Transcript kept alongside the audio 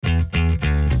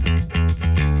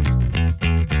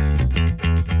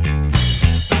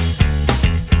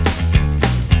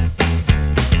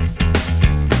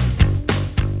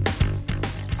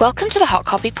Welcome to the Hot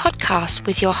Copy Podcast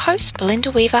with your hosts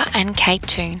Belinda Weaver and Kate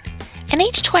Toon. In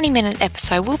each 20-minute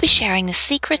episode, we'll be sharing the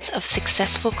secrets of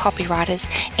successful copywriters,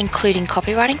 including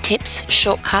copywriting tips,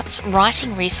 shortcuts,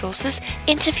 writing resources,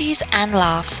 interviews and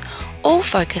laughs, all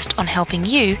focused on helping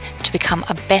you to become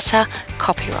a better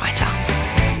copywriter.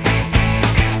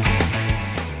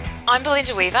 I'm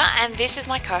Belinda Weaver and this is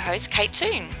my co-host Kate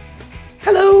Toon.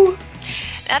 Hello.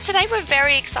 Now today we're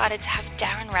very excited to have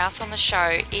Darren Rouse on the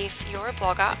show. If you're a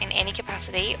blogger in any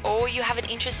capacity or you have an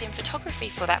interest in photography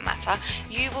for that matter,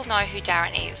 you will know who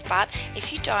Darren is. But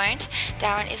if you don't,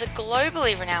 Darren is a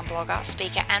globally renowned blogger,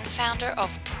 speaker and founder of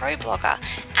ProBlogger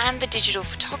and the Digital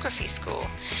Photography School.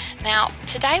 Now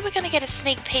today we're going to get a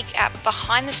sneak peek at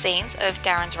behind the scenes of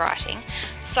Darren's writing.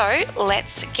 So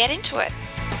let's get into it.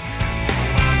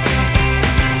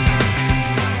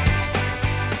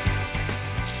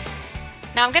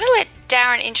 Now I'm going to let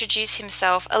Darren introduce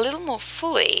himself a little more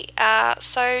fully.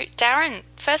 So Darren,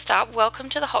 first up, welcome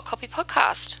to the Hot Copy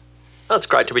Podcast. Oh, it's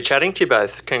great to be chatting to you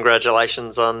both.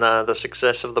 Congratulations on the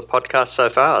success of the podcast so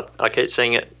far. I keep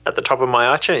seeing it at the top of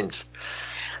my iTunes.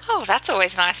 Oh, that's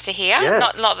always nice to hear. Yeah.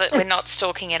 Not that we're not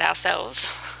stalking it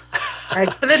ourselves.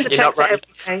 Belinda checks it every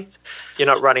day. You're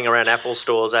not running around Apple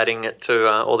stores adding it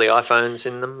to all the iPhones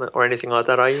in them or anything like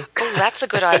that, are you? Oh, that's a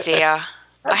good idea.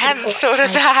 I hadn't thought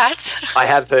of that. I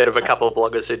have heard of a couple of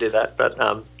bloggers who do that, but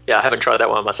I haven't tried that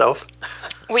one myself.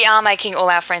 We are making all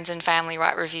our friends and family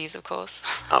write reviews, of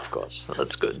course. Of course,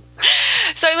 that's good.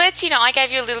 So let's, I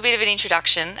gave you a little bit of an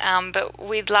introduction, but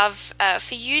we'd love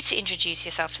for you to introduce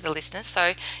yourself to the listeners.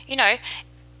 So,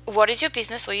 what is your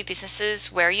business or your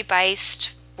businesses? Where are you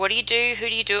based? What do you do? Who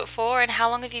do you do it for? And how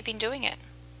long have you been doing it?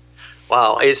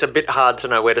 Well, it's a bit hard to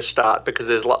know where to start because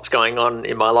there's lots going on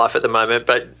in my life at the moment,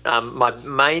 but my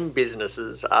main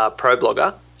businesses are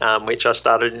ProBlogger, which I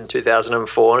started in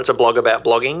 2004. It's a blog about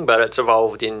blogging, but it's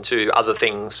evolved into other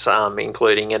things,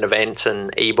 including an event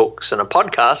and ebooks and a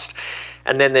podcast.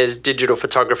 And then there's Digital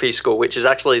Photography School, which is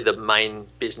actually the main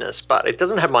business, but it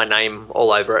doesn't have my name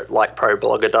all over it like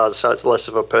ProBlogger does, so it's less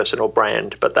of a personal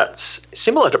brand. But that's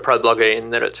similar to ProBlogger in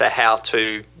that it's a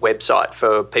how-to website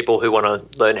for people who want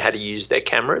to learn how to use their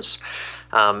cameras.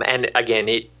 And again,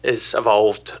 it has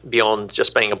evolved beyond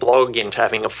just being a blog into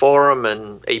having a forum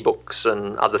and ebooks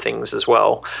and other things as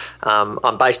well.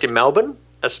 I'm based in Melbourne,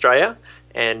 Australia,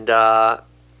 and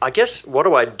I guess what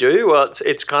do I do? Well,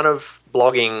 it's kind of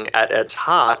blogging at its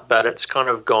heart, but it's kind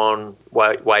of gone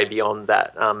way beyond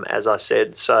that, as I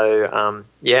said. So, I'm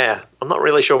not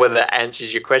really sure whether that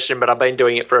answers your question, but I've been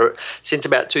doing it since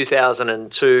about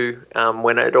 2002,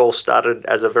 when it all started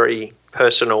as a very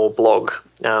personal blog,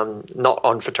 not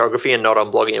on photography and not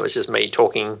on blogging. It was just me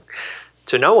talking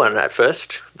to no one at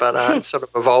first, but it sort of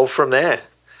evolved from there.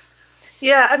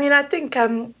 Yeah, I mean, I think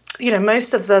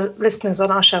most of the listeners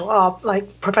on our show are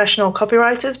like professional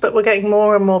copywriters, but we're getting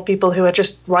more and more people who are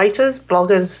just writers,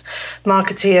 bloggers,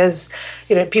 marketeers,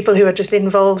 people who are just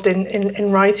involved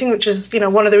in writing, which is,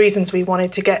 one of the reasons we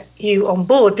wanted to get you on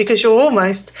board, because you're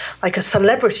almost like a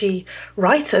celebrity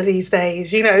writer these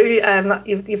days.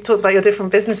 You've talked about your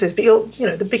different businesses, but you're,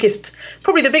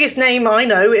 probably the biggest name I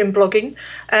know in blogging.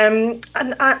 And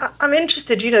I'm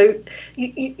interested,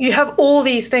 you have all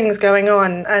these things going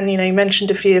on, and, you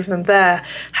mentioned a few of them there.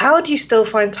 How do you still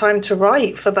find time to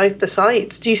write for both the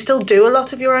sites? Do you still do a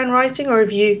lot of your own writing, or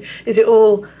is it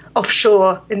all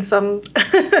offshore in some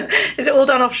is it all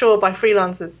done offshore by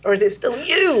freelancers, or is it still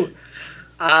you?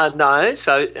 No,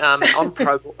 so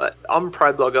on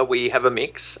ProBlogger we have a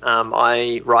mix.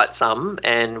 I write some,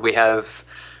 and we have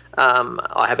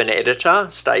I have an editor,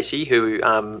 Stacey, who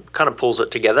kind of pulls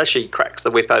it together. She cracks the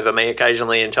whip over me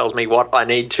occasionally and tells me what I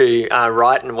need to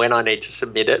write and when I need to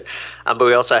submit it. But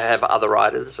we also have other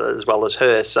writers as well as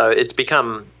her. So it's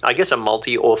become, I guess, a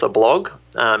multi-author blog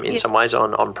in some ways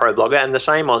on ProBlogger, and the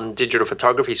same on Digital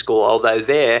Photography School,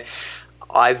 although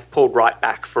I've pulled right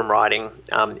back from writing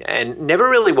and never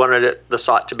really wanted the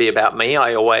site to be about me.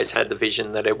 I always had the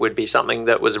vision that it would be something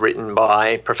that was written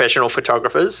by professional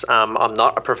photographers. I'm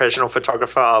not a professional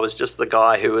photographer. I was just the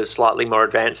guy who was slightly more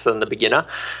advanced than the beginner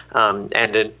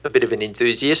and a bit of an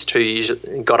enthusiast who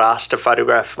got asked to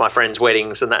photograph my friends'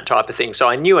 weddings and that type of thing. So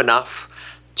I knew enough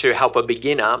to help a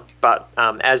beginner, but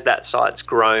as that site's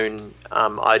grown,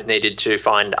 I needed to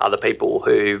find other people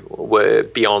who were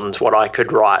beyond what I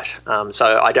could write.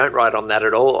 So I don't write on that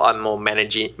at all. I'm more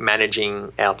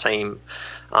managing our team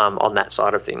on that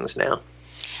side of things now.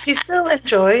 Do you still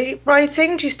enjoy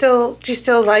writing? Do you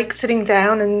still like sitting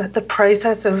down and the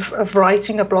process of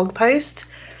writing a blog post?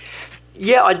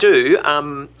 Yeah, I do.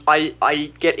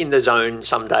 I get in the zone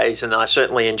some days, and I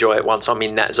certainly enjoy it once I'm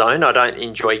in that zone. I don't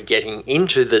enjoy getting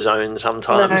into the zone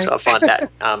sometimes. No. I find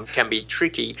that can be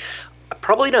tricky. I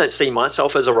probably don't see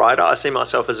myself as a writer. I see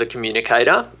myself as a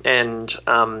communicator, and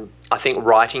I think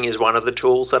writing is one of the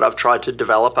tools that I've tried to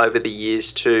develop over the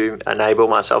years to enable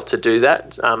myself to do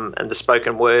that. And the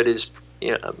spoken word is,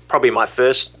 probably my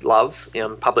first love.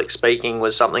 Public speaking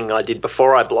was something I did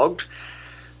before I blogged.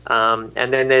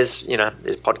 And then there's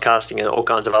podcasting and all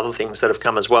kinds of other things that have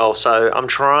come as well. So I'm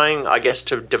trying, I guess,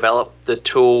 to develop the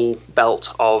tool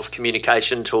belt of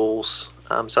communication tools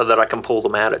so that I can pull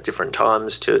them out at different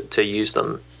times to use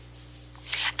them.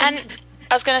 And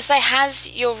I was going to say,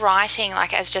 has your writing,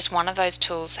 like as just one of those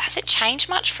tools, has it changed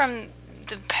much from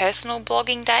the personal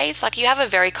blogging days? Like you have a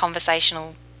very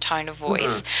conversational tone of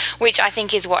voice, which I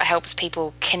think is what helps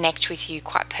people connect with you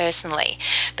quite personally.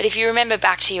 But if you remember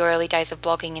back to your early days of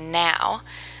blogging and now,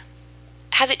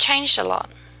 has it changed a lot?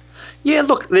 Yeah,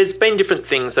 look, there's been different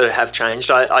things that have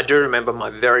changed. I do remember my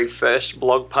very first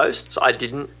blog posts. I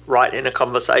didn't write in a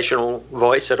conversational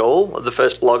voice at all. The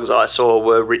first blogs I saw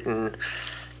were written,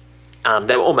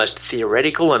 they were almost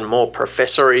theoretical and more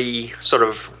professory sort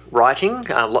of writing,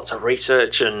 lots of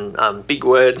research and big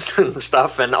words and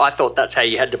stuff. And I thought that's how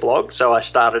you had to blog. So I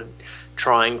started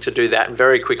trying to do that and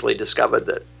very quickly discovered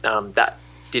that that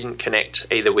didn't connect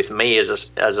either with me as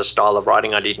a style of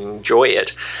writing. I didn't enjoy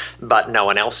it, but no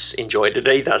one else enjoyed it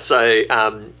either. So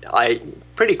I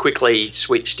pretty quickly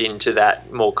switched into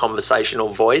that more conversational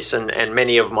voice, and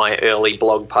many of my early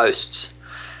blog posts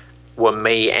were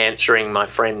me answering my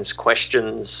friends'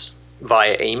 questions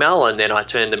via email, and then I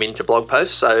turned them into blog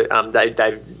posts. So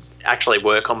they actually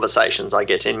were conversations, I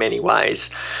guess, in many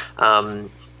ways.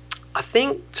 I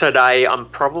think today I'm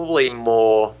probably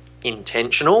more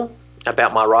intentional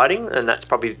about my writing, and that's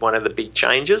probably one of the big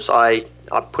changes. I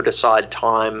put aside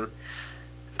time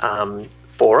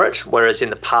for it, whereas in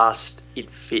the past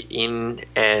it fit in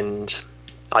and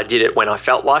I did it when I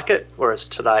felt like it, whereas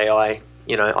today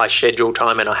I schedule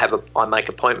time and I make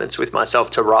appointments with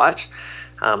myself to write,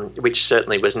 which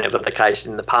certainly was never the case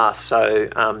in the past. So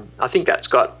I think that's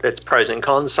got its pros and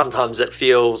cons. Sometimes it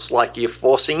feels like you're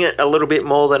forcing it a little bit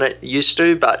more than it used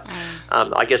to, but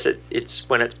I guess it's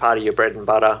when it's part of your bread and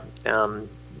butter,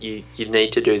 you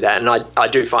need to do that. And I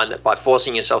do find that by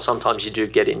forcing yourself, sometimes you do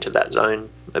get into that zone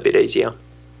a bit easier.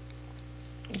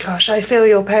 Gosh, I feel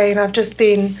your pain. I've just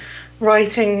been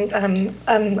writing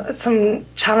some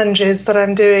challenges that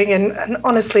I'm doing, and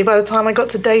honestly, by the time I got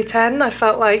to day 10, I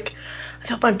felt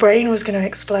my brain was going to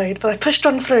explode, but I pushed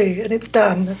on through and it's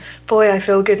done. Boy, I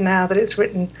feel good now that it's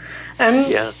written.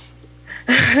 Yeah.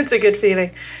 It's a good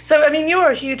feeling. So, I mean, you're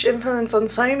a huge influence on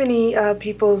so many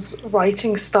people's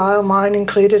writing style, mine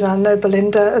included, and I know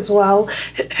Belinda as well.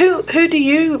 Who do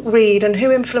you read and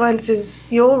who influences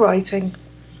your writing?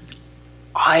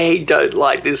 I don't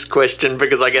like this question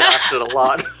because I get asked it a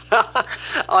lot.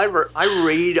 I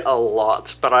read a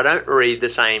lot, but I don't read the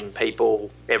same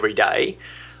people every day.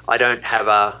 I don't have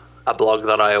a blog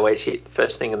that I always hit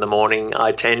first thing in the morning.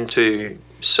 I tend to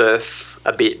surf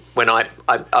a bit when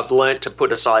I've learnt to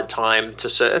put aside time to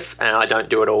surf, and I don't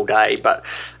do it all day, but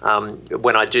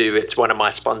when I do, it's one of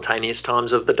my spontaneous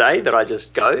times of the day that I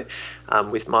just go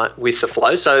with the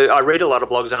flow. So I read a lot of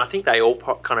blogs, and I think they all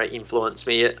kind of influence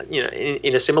me,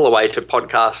 in a similar way to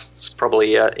podcasts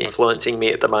probably influencing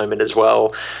me at the moment as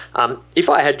well. If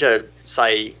I had to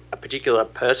say a particular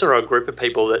person or a group of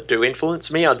people that do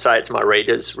influence me, I'd say it's my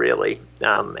readers, really.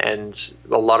 And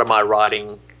a lot of my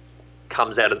writing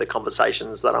comes out of the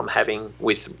conversations that I'm having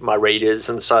with my readers,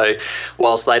 and so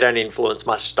whilst they don't influence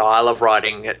my style of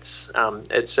writing, it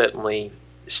certainly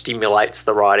stimulates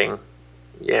the writing.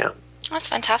 Yeah. That's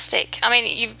fantastic. I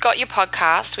mean, you've got your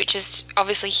podcast, which is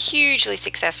obviously hugely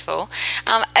successful.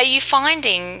 Are you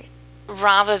finding,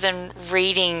 rather than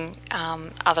reading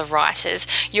other writers,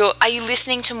 are you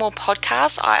listening to more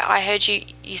podcasts? I heard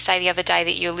you say the other day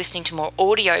that you're listening to more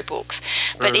audiobooks,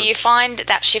 but do you find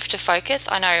that shift of focus?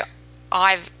 I know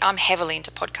I'm heavily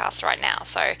into podcasts right now,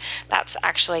 so that's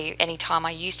actually any time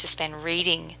I used to spend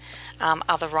reading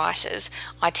other writers,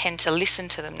 I tend to listen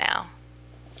to them now.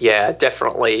 Yeah,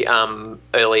 definitely.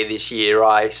 Early this year,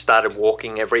 I started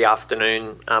walking every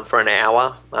afternoon for an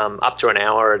hour, up to an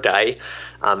hour a day,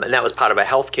 and that was part of a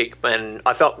health kick, and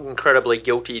I felt incredibly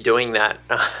guilty doing that.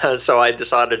 So I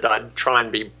decided I'd try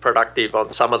and be productive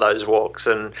on some of those walks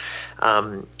and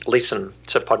listen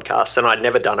to podcasts, and I'd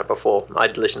never done it before.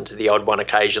 I'd listened to the odd one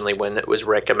occasionally when it was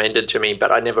recommended to me,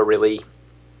 but I never really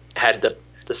had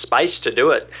the the space to do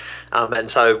it. And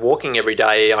so walking every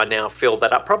day, I now fill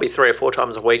that up probably 3 or 4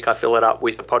 times a week. I fill it up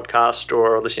with a podcast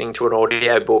or listening to an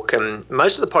audio book. And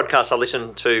most of the podcasts I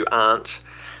listen to aren't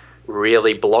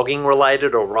really blogging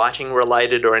related or writing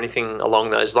related or anything along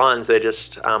those lines. They're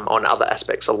just on other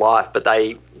aspects of life, but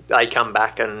they come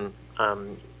back and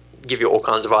give you all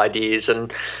kinds of ideas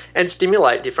and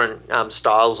stimulate different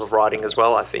styles of writing as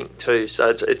well, I think, too. So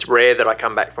it's rare that I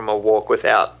come back from a walk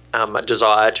without a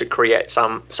desire to create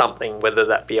something, whether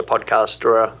that be a podcast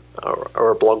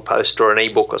or a blog post or an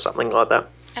ebook or something like that.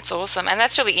 That's awesome. And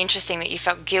that's really interesting that you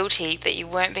felt guilty that you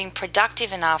weren't being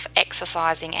productive enough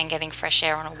exercising and getting fresh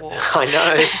air on a walk. I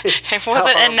know. It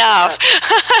wasn't enough.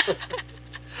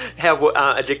 How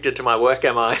addicted to my work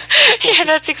am I? Yeah,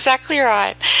 that's exactly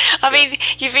right. I mean,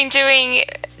 you've been doing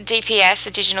DPS,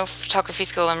 a digital photography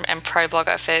school, and pro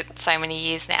blogger for so many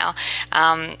years now.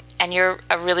 And you're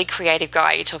a really creative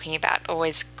guy. You're talking about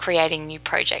always creating new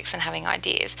projects and having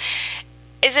ideas.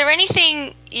 Is there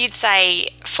anything you'd say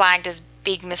flagged as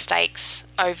big mistakes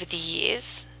over the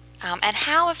years? And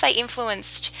how have they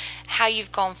influenced how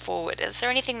you've gone forward? Is there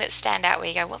anything that stand out where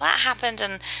you go, well, that happened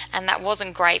and that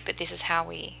wasn't great, but this is how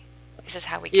we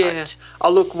yeah. coped? Oh,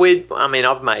 look,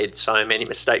 I've made so many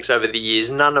mistakes over the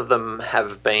years. None of them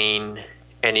have been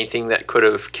anything that could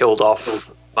have killed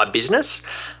off my business.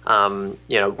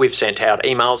 We've sent out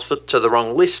emails to the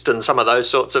wrong list and some of those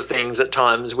sorts of things at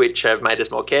times, which have made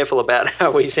us more careful about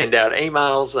how we send out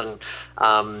emails. And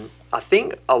I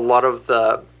think a lot of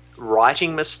the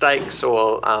writing mistakes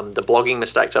or the blogging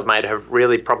mistakes I've made have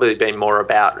really probably been more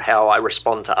about how I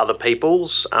respond to other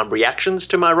people's reactions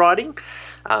to my writing.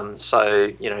 So,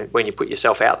 when you put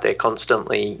yourself out there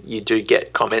constantly, you do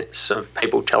get comments of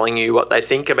people telling you what they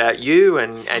think about you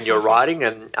and your writing.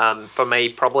 And for me,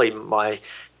 probably my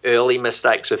early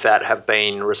mistakes with that have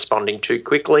been responding too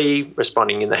quickly,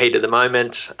 responding in the heat of the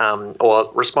moment, or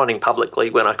responding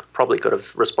publicly when I probably could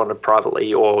have responded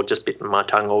privately or just bitten my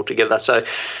tongue altogether. So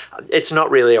it's not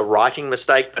really a writing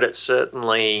mistake, but it's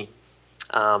certainly,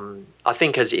 I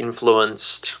think, has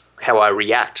influenced how I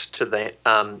react to the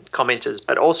commenters,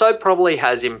 but also probably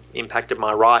has impacted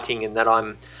my writing in that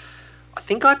I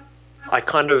think I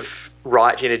kind of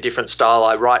write in a different style.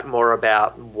 I write more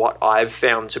about what I've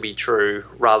found to be true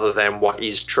rather than what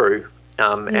is true.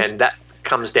 And that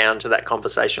comes down to that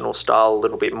conversational style a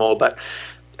little bit more, but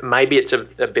maybe it's a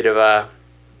bit of a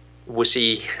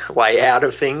wussy way out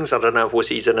of things. I don't know if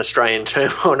wussy is an Australian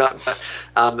term or not,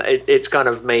 but it's kind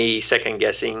of me second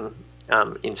guessing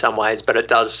in some ways, but it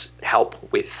does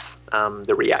help with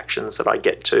the reactions that I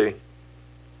get to.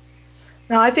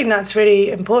 No, I think that's really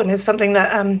important. It's something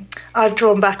that I've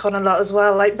drawn back on a lot as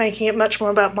well, like making it much more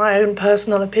about my own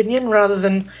personal opinion rather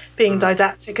than being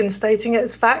didactic and stating it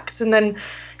as facts. And then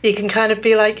you can kind of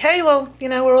be like, hey, well,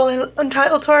 we're all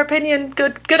entitled to our opinion.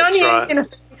 Good That's on you.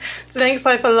 Right. It makes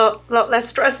life a lot less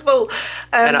stressful.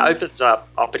 And it opens up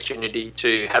opportunity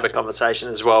to have a conversation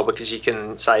as well, because you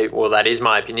can say, well, that is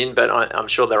my opinion, but I'm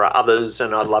sure there are others,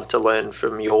 and I'd love to learn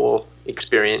from your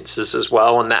experiences as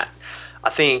well. And that, I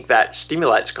think that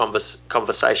stimulates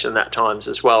conversation at times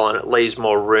as well, and it leaves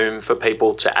more room for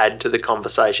people to add to the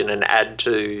conversation and add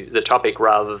to the topic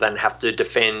rather than have to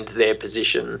defend their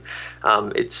position.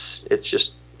 It's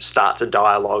just starts a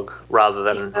dialogue rather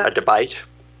than a debate.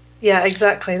 Yeah,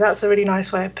 exactly. That's a really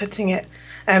nice way of putting it.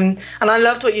 And I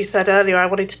loved what you said earlier. I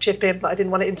wanted to chip in, but I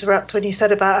didn't want to interrupt when you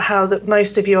said about how that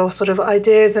most of your sort of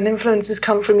ideas and influences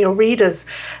come from your readers.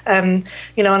 And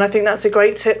I think that's a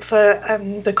great tip for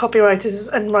the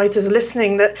copywriters and writers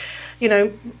listening, that,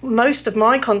 most of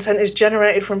my content is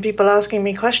generated from people asking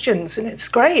me questions, and it's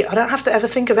great. I don't have to ever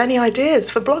think of any ideas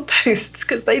for blog posts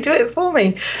because they do it for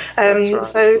me. That's right.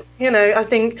 So, I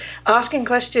think asking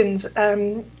questions,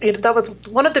 that was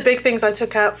one of the big things I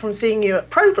took out from seeing you at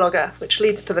Pro Blogger, which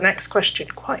leads to the next question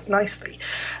quite nicely.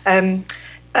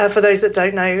 For those that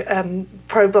don't know,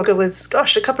 Pro Blogger was,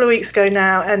 a couple of weeks ago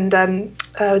now, and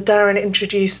Darren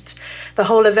introduced the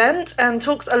whole event and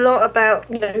talked a lot about,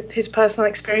 his personal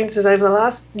experiences over the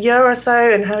last year or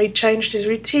so and how he changed his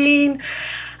routine.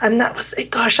 And that was,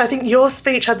 I think your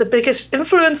speech had the biggest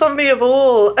influence on me of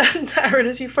all. And Darren,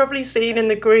 as you've probably seen in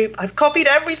the group, I've copied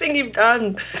everything you've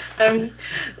done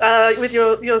with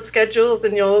your schedules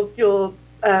and your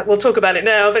we'll talk about it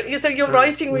now, but so your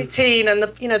writing routine and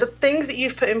the things that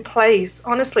you've put in place,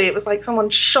 honestly, it was like someone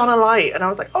shone a light, and I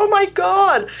was like, oh my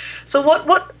God. So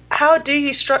how do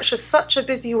you structure such a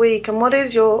busy week, and what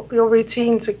is your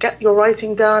routine to get your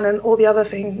writing done and all the other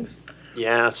things?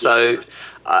 Yeah, so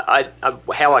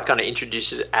how I kind of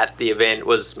introduced it at the event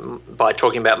was by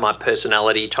talking about my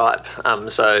personality type.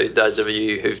 So those of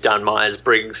you who've done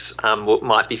Myers-Briggs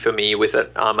might be familiar with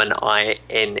it. I'm an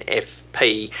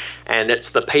INFP, and it's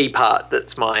the P part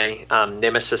that's my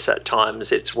nemesis at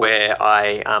times. It's where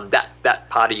that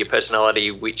part of your personality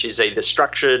which is either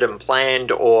structured and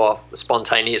planned or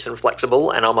spontaneous and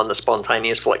flexible, and I'm on the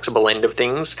spontaneous, flexible end of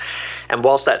things. And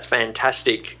whilst that's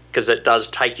fantastic, because it does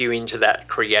take you into that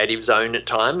creative zone at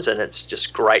times, and it's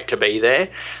just great to be there.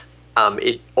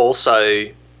 It also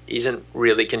isn't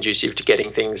really conducive to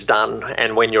getting things done.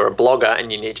 And when you're a blogger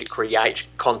and you need to create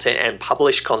content and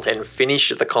publish content, finish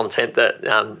the content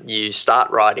that you start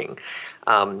writing,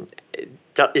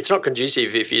 it's not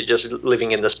conducive if you're just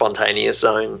living in the spontaneous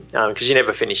zone, because you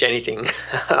never finish anything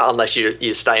unless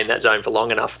you stay in that zone for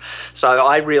long enough. So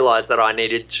I realised that I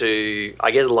needed to,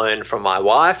 I guess, learn from my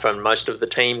wife and most of the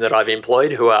team that I've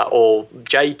employed, who are all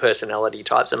J personality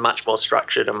types and much more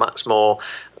structured and much more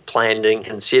planned and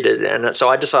considered. And so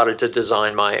I decided to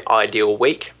design my ideal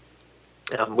week,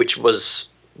 which was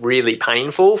really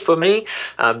painful for me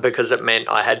because it meant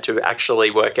I had to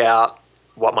actually work out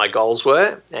what my goals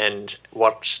were and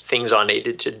what things I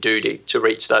needed to do to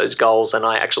reach those goals. And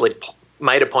I actually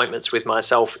made appointments with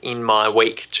myself in my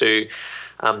week to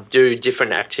do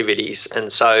different activities.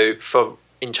 And so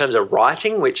in terms of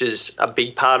writing, which is a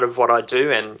big part of what I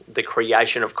do, and the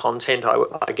creation of content,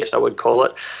 I guess I would call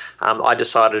it, I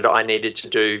decided I needed to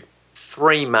do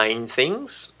three main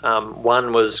things.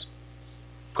 One was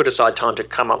put aside time to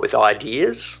come up with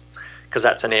ideas, because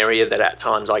that's an area that at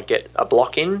times I get a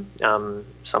block in.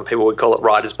 Some people would call it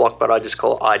writer's block, but I just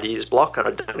call it ideas block, and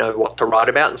I don't know what to write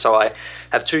about. And so I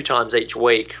have 2 times each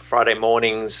week, Friday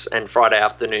mornings and Friday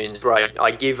afternoons, where I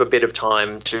give a bit of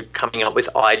time to coming up with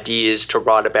ideas to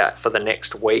write about for the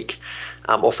next week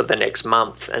or for the next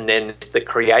month. And then the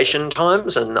creation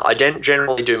times, and I don't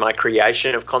generally do my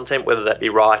creation of content, whether that be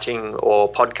writing or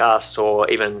podcasts or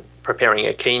even preparing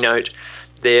a keynote.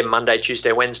 They're Monday,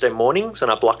 Tuesday, Wednesday mornings,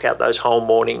 and I block out those whole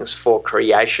mornings for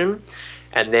creation.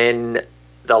 And then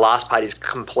the last part is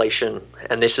completion.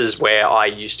 And this is where I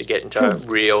used to get into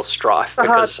real strife,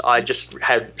 because I just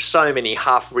had so many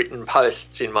half-written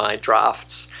posts in my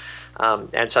drafts.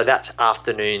 And so that's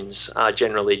afternoons. I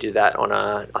generally do that on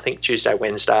I think Tuesday,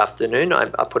 Wednesday afternoon. I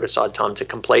put aside time to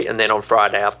complete, and then on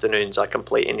Friday afternoons I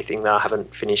complete anything that I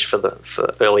haven't finished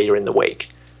for earlier in the week.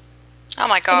 Oh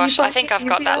my gosh, I think I've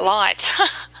got that light.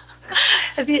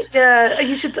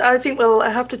 You should. I think what I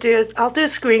have to do is I'll do a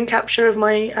screen capture of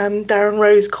my Darren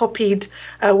Rose copied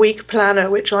week planner,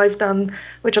 which I've done,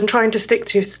 which I'm trying to stick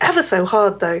to. It's ever so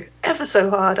hard, though. Ever so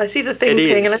hard. I see the thing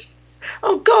ping and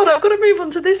oh God, I've got to move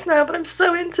on to this now, but I'm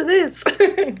so into this.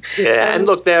 Yeah, and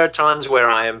look, there are times where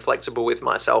I am flexible with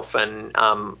myself, and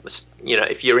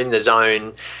if you're in the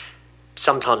zone,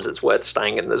 sometimes it's worth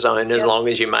staying in the zone as long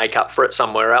as you make up for it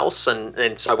somewhere else.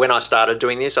 And so when I started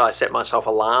doing this, I set myself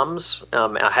alarms.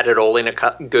 I had it all in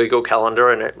a Google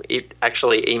Calendar, and it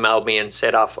actually emailed me and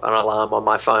set off an alarm on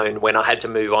my phone when I had to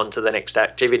move on to the next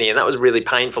activity. And that was really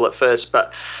painful at first,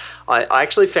 but I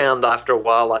actually found after a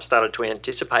while I started to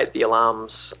anticipate the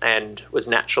alarms and was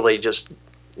naturally just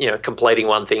completing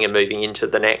one thing and moving into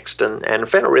the next, and I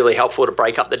found it really helpful to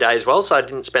break up the day as well. So I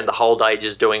didn't spend the whole day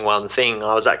just doing one thing.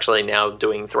 I was actually now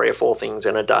doing 3 or 4 things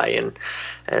in a day, and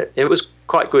it was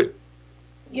quite good.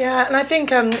 Yeah, and I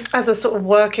think as a sort of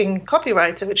working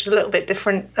copywriter, which is a little bit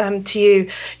different to you,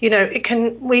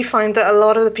 we find that a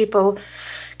lot of the people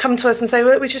come to us and say,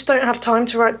 well, we just don't have time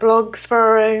to write blogs for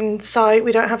our own site.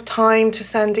 We don't have time to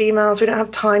send emails. We don't have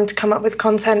time to come up with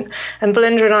content. And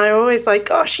Belinda and I are always like,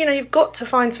 gosh, you've got to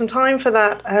find some time for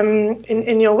that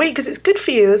in your week, because it's good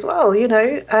for you as well,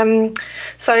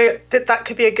 So that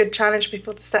could be a good challenge for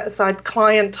people to set aside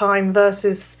client time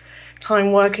versus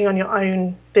time working on your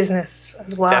own business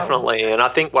as well. Definitely, and I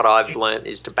think what I've learned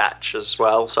is to batch as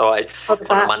well. So on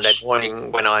a Monday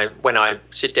morning, when I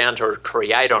sit down to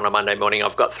create on a Monday morning,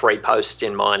 I've got 3 posts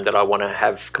in mind that I want to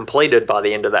have completed by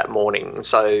the end of that morning.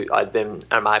 So I then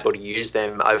am able to use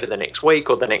them over the next week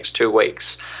or the next 2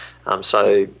 weeks. I'm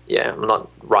not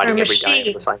writing every day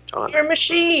at the same time. You're a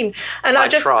machine. And I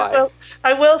try. Well,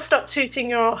 I will stop tooting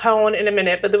your horn in a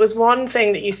minute, but there was one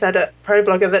thing that you said at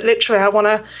ProBlogger that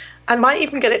literally I might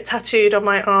even get it tattooed on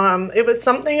my arm. It was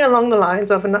something along the lines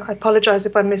of, and I apologise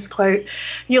if I misquote,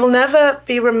 you'll never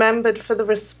be remembered for the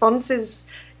responses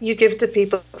you give to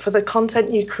people for the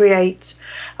content you create,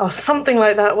 or something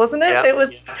like that, wasn't it? Yeah. It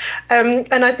was,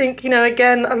 and I think,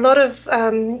 again, a lot of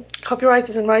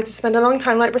copywriters and writers spend a long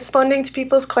time like responding to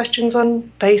people's questions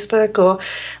on Facebook or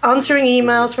answering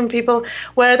emails from people,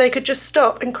 where they could just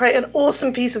stop and create an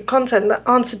awesome piece of content that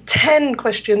answered 10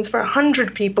 questions for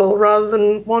 100 people rather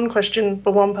than one question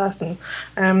for one person.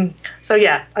 So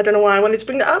yeah, I don't know why I wanted to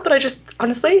bring that up, but I just,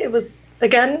 honestly, it was,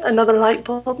 again, another light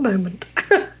bulb moment.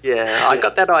 Yeah, I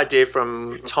got that idea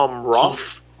from Tom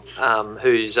Roth,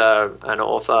 who's an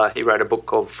author. He wrote a book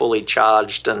called Fully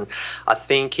Charged, and I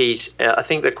think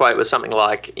the quote was something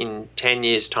like, in 10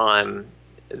 years' time,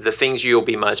 the things you'll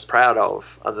be most proud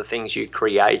of are the things you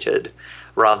created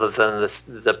rather than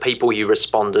the people you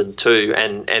responded to.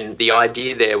 And the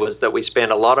idea there was that we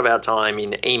spend a lot of our time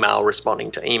in email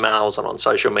responding to emails and on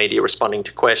social media responding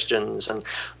to questions. And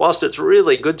whilst it's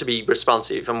really good to be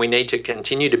responsive and we need to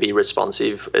continue to be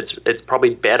responsive, it's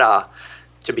probably better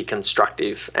to be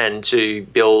constructive and to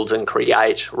build and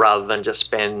create rather than just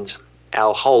spend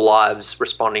our whole lives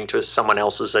responding to someone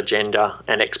else's agenda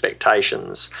and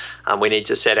expectations. We need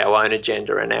to set our own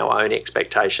agenda and our own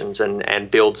expectations and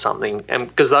build something. And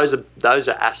because those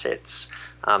are assets.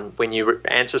 When you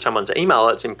answer someone's email,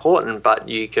 it's important, but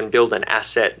you can build an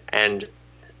asset and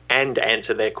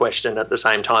answer their question at the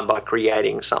same time by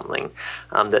creating something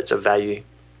that's of value.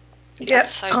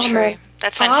 That's so true.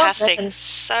 That's fantastic.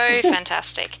 So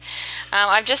fantastic.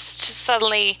 I just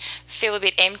suddenly feel a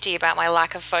bit empty about my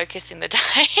lack of focus in the day.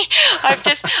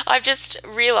 I've just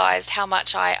realised how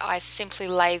much I simply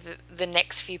lay the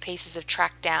next few pieces of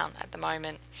track down at the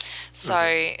moment.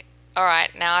 So, all right,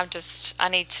 now I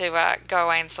need to go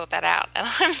away and sort that out. And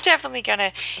I'm definitely going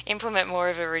to implement more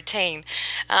of a routine.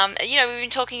 We've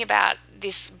been talking about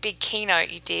this big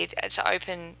keynote you did to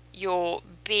open your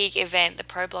big event, the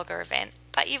ProBlogger event.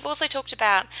 But you've also talked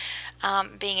about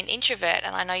being an introvert,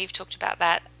 and I know you've talked about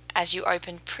that as you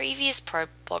opened previous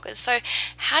ProBloggers. So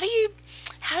how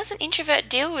does an introvert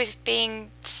deal with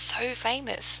being so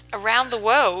famous around the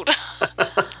world?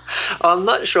 I'm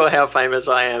not sure how famous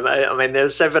I am. I mean,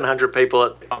 there's 700 people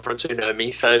at the conference who know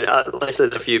me, so at least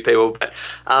there's a few people. But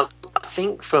I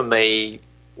think for me,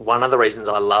 one of the reasons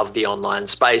I love the online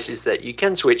space is that you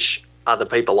can switch other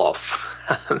people off.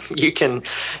 I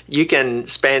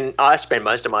spend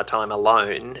most of my time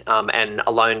alone, and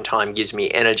alone time gives me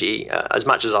energy. As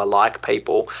much as I like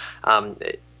people,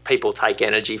 people take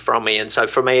energy from me, and so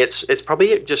for me it's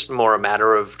probably just more a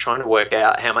matter of trying to work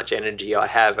out how much energy I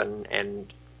have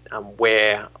and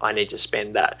where I need to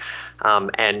spend that.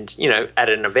 And at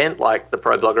an event like the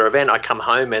ProBlogger event, I come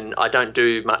home and I don't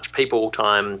do much people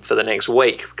time for the next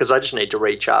week because I just need to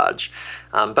recharge.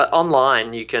 But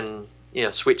online you can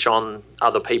switch on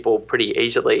other people pretty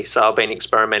easily. So I've been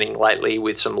experimenting lately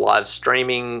with some live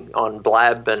streaming on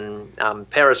Blab and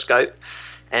Periscope.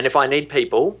 And if I need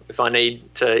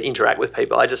to interact with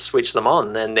people, I just switch them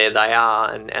on and there they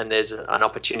are, and there's an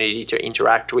opportunity to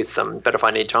interact with them. But if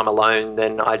I need time alone,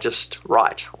 then I just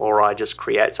write or I just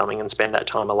create something and spend that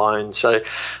time alone. So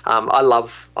I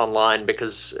love online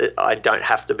because I don't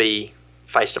have to be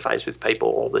face-to-face with people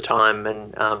all the time,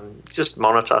 and just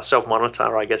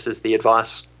self-monitor, I guess, is the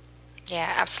advice.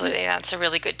 Yeah, absolutely. That's a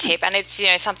really good tip. And it's,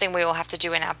 something we all have to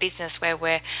do in our business where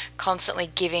we're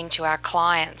constantly giving to our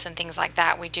clients and things like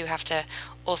that. We do have to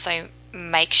also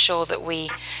make sure that we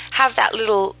have that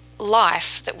little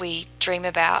life that we dream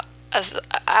about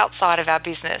outside of our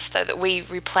business, so that we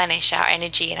replenish our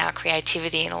energy and our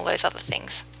creativity and all those other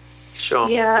things. Sure.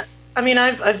 Yeah. I mean,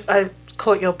 I've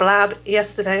caught your blab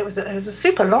yesterday. It was a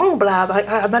super long blab.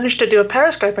 I managed to do a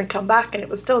Periscope and come back and it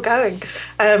was still going,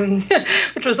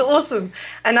 which was awesome.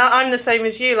 And I'm the same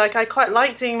as you. Like, I quite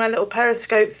like doing my little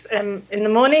Periscopes in the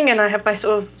morning, and I have my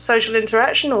sort of social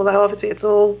interaction, although obviously it's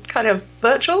all kind of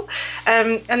virtual.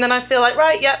 And then I feel like,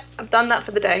 right, yeah, I've done that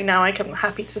for the day. Now I'm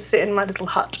happy to sit in my little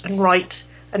hut and write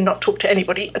and not talk to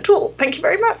anybody at all. Thank you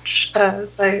very much.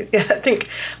 So yeah, I think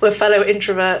we're fellow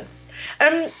introverts.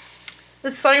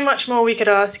 There's so much more we could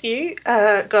ask you.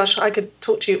 Gosh, I could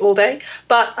talk to you all day.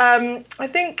 But I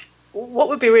think what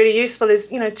would be really useful is,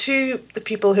 to the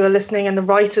people who are listening and the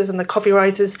writers and the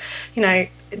copywriters,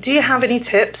 do you have any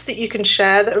tips that you can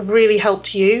share that have really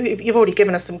helped you? You've already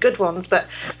given us some good ones, but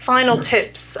final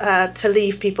tips to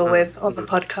leave people with on the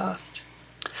podcast.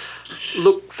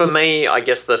 Look, for me, I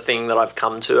guess the thing that I've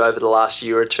come to over the last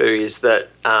year or two is that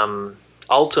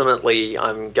ultimately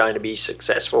I'm going to be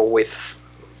successful with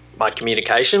my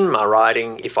communication, my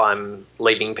writing, if I'm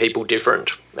leaving people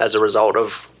different as a result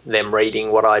of them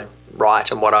reading what I write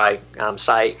and what I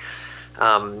say.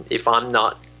 If I'm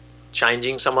not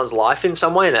changing someone's life in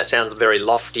some way, and that sounds very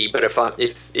lofty, but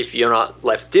if you're not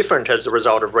left different as a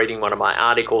result of reading one of my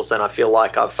articles, then I feel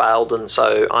like I've failed. And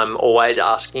so I'm always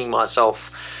asking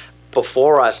myself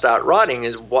before I start writing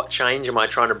is, what change am I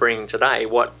trying to bring today?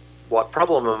 What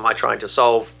problem am I trying to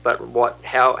solve? But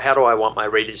how do I want my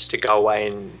readers to go away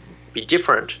and be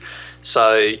different?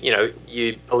 So,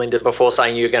 you, Belinda, before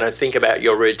saying you're going to think about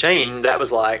your routine, that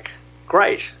was like,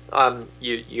 great.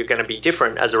 You're going to be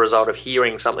different as a result of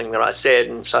hearing something that I said.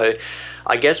 And so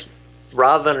I guess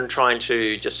rather than trying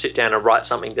to just sit down and write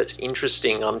something that's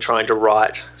interesting, I'm trying to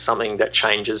write something that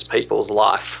changes people's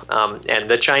life. And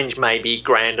the change may be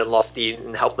grand and lofty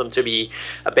and help them to be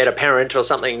a better parent or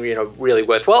something, really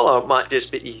worthwhile. Or it might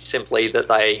just be simply that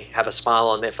they have a smile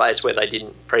on their face where they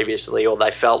didn't previously, or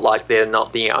they felt like they're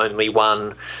not the only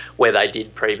one where they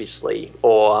did previously,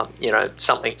 or,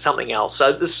 something else.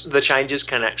 So the changes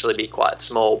can actually be quite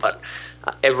small, but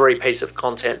every piece of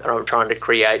content that I'm trying to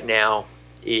create now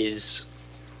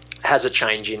has a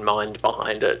change in mind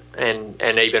behind it,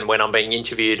 and even when I'm being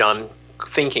interviewed, I'm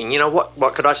thinking,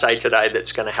 what could I say today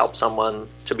that's going to help someone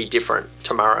to be different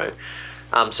tomorrow?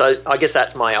 So I guess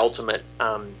that's my ultimate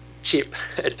tip.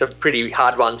 It's a pretty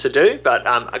hard one to do, but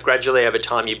gradually over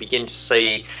time you begin to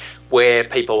see where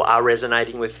people are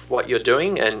resonating with what you're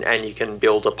doing, and you can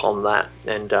build upon that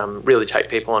and really take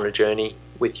people on a journey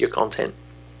with your content.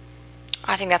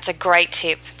 I think that's a great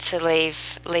tip to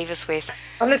leave us with.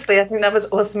 Honestly, I think that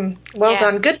was awesome. Well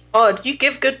done. Good pod. You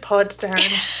give good pod, Darren.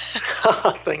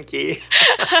 Thank you.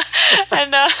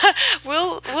 And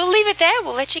we'll leave it there.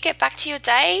 We'll let you get back to your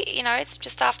day. It's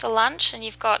just after lunch, and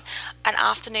you've got an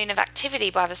afternoon of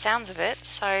activity by the sounds of it.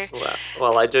 So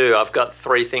well, I do. I've got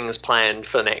 3 things planned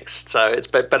for next. So it's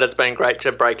been great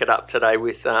to break it up today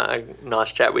with a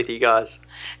nice chat with you guys.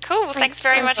 Cool. Well, thanks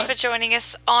very much for joining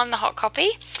us on The Hot Copy.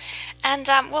 And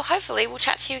hopefully we'll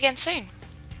chat to you again soon.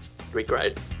 It'd be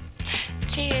great.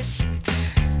 Cheers.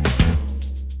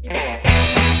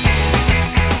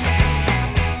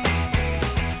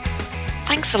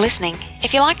 Thanks for listening.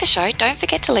 If you like the show, don't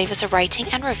forget to leave us a rating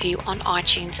and review on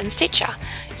iTunes and Stitcher.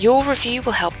 Your review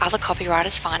will help other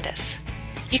copywriters find us.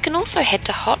 You can also head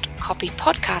to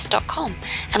hotcopypodcast.com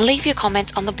and leave your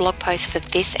comments on the blog post for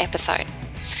this episode.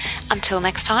 Until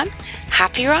next time,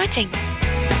 happy writing.